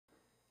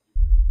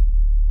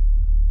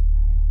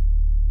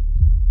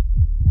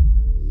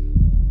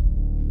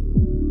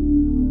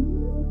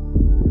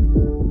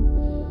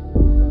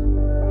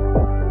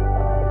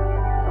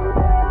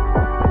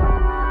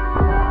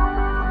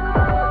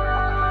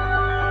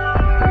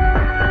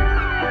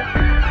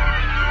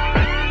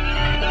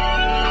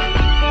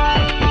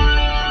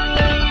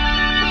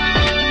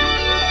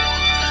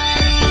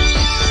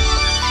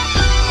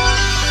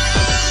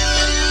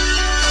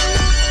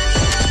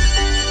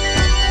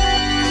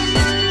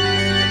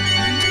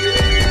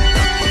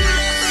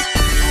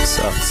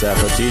is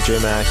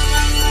AfroDJMac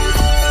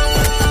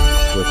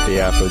with the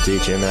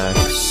AfroDJMac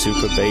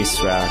Super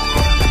Bass Rack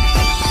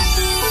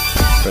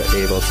for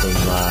Ableton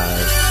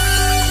Live.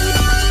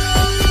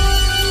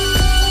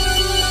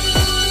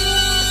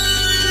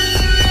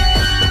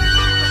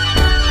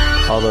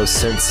 All those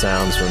synth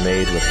sounds were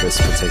made with this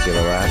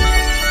particular rack.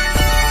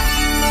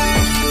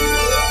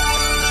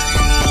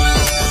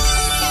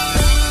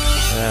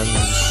 And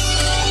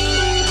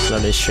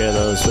let me share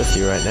those with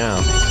you right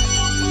now.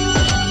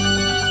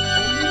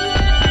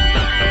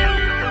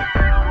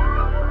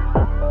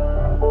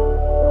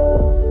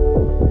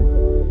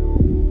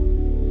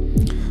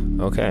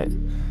 Okay,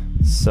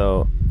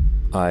 so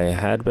I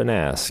had been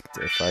asked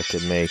if I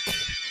could make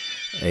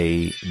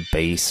a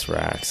bass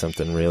rack,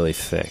 something really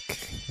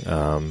thick,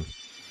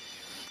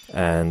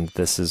 and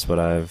this is what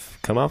I've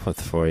come up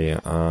with for you.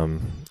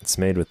 It's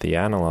made with the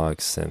analog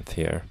synth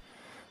here.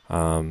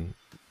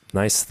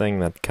 Nice thing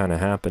that kind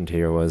of happened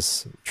here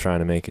was trying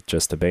to make it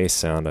just a bass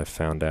sound. I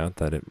found out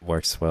that it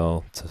works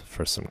well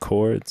for some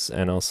chords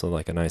and also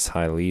like a nice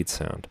high lead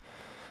sound.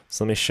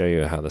 So let me show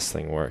you how this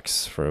thing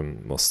works.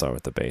 We'll start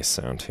with the bass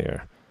sound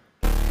here.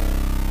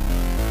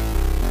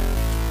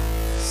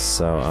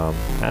 So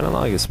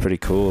analog is pretty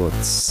cool.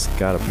 It's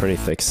got a pretty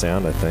thick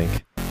sound, I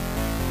think,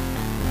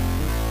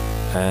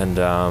 and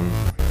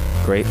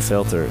great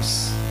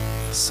filters.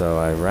 So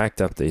I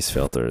racked up these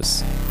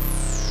filters.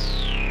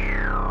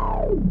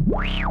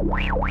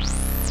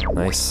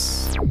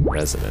 Nice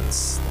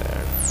resonance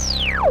there.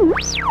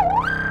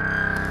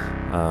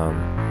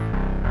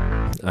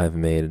 I've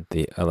made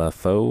the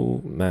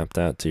LFO mapped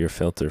out to your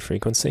filter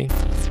frequency.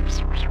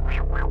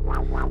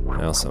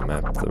 I also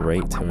mapped the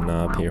rate to a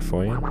knob here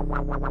for you.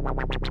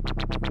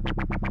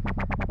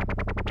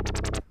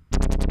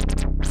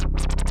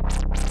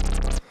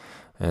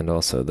 And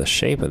also the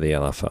shape of the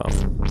LFO.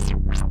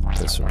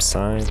 Goes from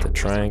sine to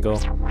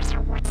triangle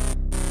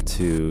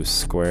to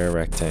square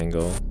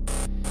rectangle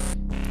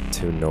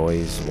to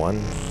noise 1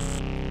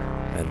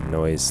 and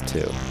noise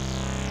 2.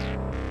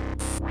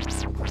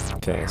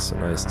 Okay, so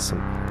nice, some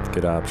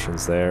good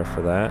options there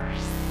for that.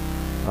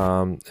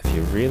 If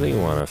you really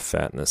want to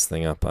fatten this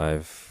thing up,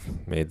 I've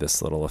made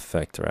this little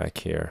effect rack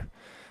here.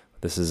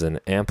 This is an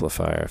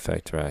amplifier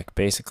effect rack.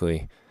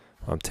 Basically,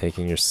 I'm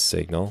taking your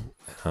signal,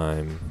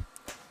 I'm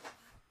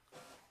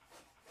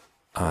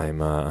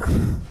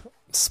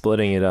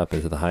splitting it up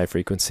into the high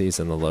frequencies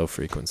and the low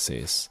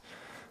frequencies.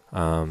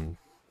 The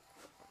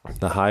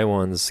high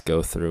ones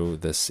go through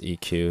this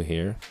EQ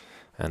here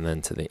and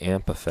then to the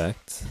amp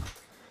effect,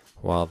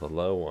 while the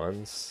low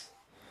ones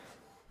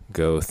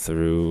go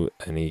through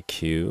an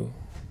EQ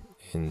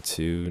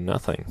into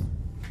nothing,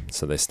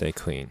 so they stay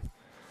clean.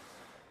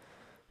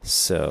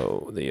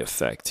 So the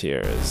effect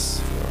here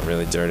is, if you want to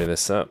really dirty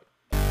this up,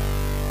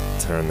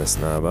 turn this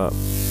knob up.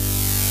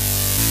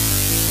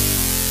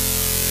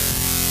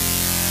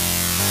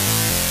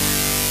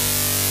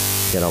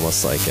 Get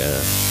almost like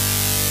a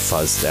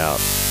fuzzed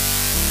out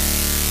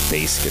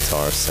bass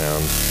guitar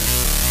sound.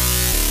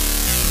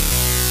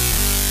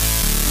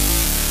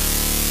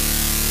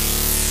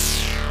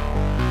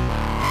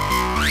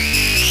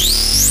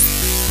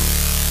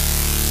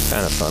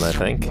 Kind of fun, I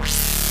think.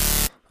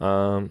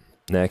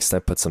 Next, I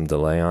put some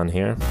delay on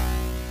here.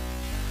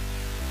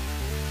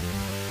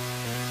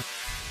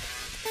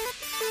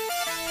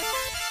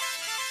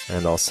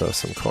 And also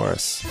some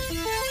chorus.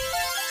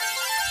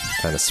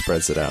 Kind of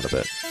spreads it out a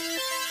bit.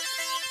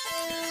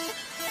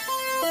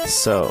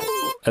 So,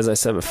 as I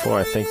said before,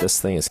 I think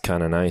this thing is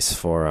kind of nice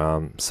for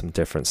some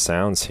different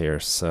sounds here.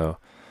 So,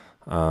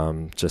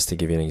 just to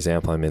give you an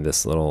example, I made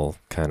this little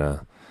kind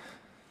of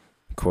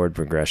chord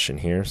progression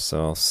here. So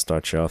I'll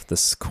start you off.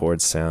 This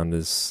chord sound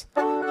is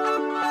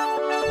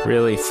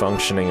really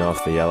functioning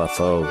off the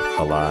LFO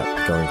a lot,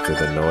 going through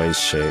the noise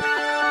shape.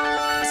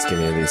 It's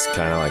giving you these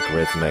kind of like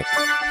rhythmic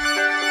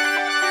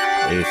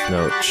 8th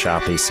note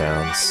choppy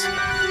sounds.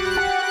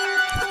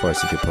 Of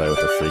course, you could play with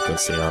the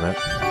frequency on it.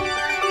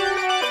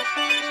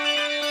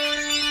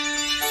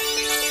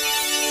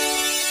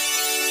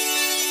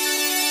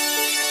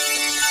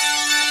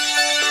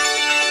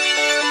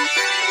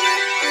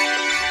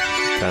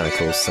 Kind of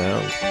cool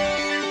sound.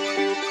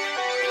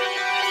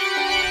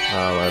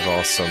 I've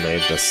also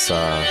made this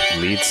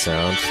lead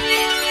sound.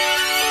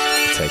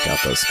 Take out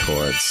those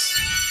chords.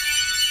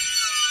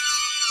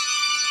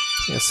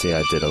 You'll see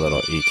I did a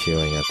little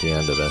EQing at the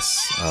end of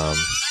this.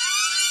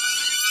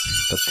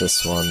 But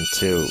this one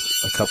too,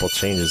 a couple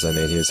changes I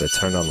made here is I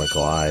turned on the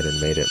glide and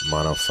made it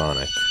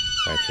monophonic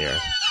right here.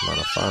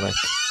 Monophonic.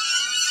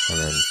 And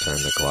then turned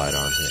the glide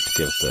on here to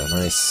give it the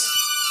nice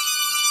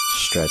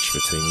stretch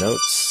between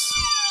notes.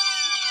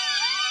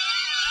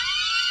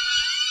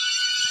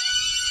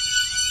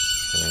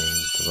 And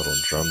the little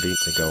drum beat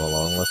to go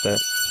along with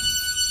it.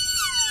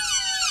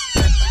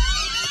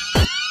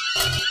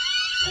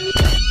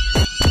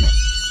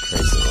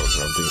 Crazy little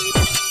drum beat.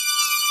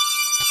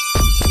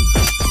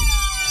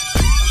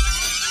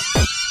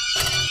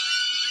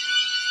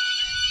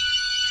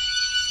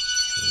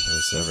 And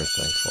there's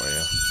everything for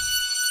you.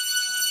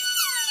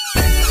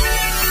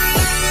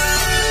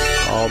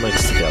 all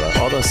mixed together.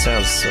 All those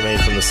sounds are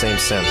made from the same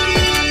synth.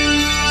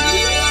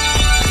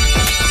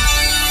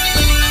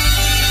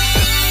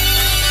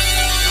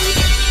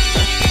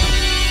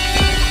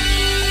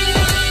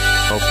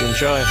 Hope you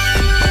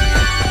enjoy.